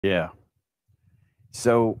Yeah.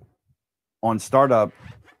 So on startup,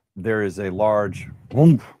 there is a large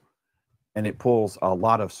whoomp, and it pulls a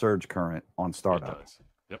lot of surge current on It startup. does.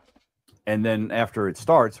 Yep. And then after it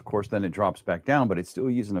starts, of course, then it drops back down, but it's still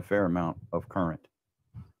using a fair amount of current.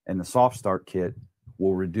 And the soft start kit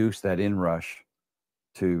will reduce that inrush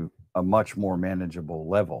to a much more manageable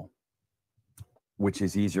level, which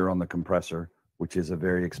is easier on the compressor, which is a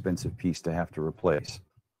very expensive piece to have to replace.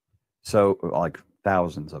 So, like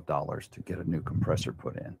thousands of dollars to get a new compressor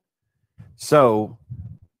put in. So,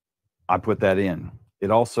 I put that in. It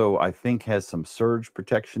also, I think, has some surge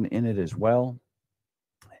protection in it as well.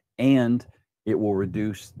 And it will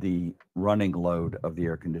reduce the running load of the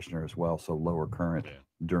air conditioner as well. So, lower current Yeah.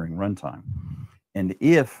 during runtime. And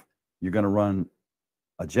if you're going to run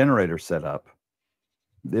a generator setup,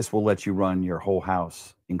 this will let you run your whole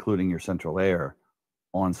house, including your central air,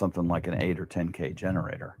 on something like an 8 or 10K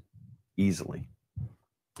generator easily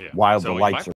Yeah. while the So if I lights are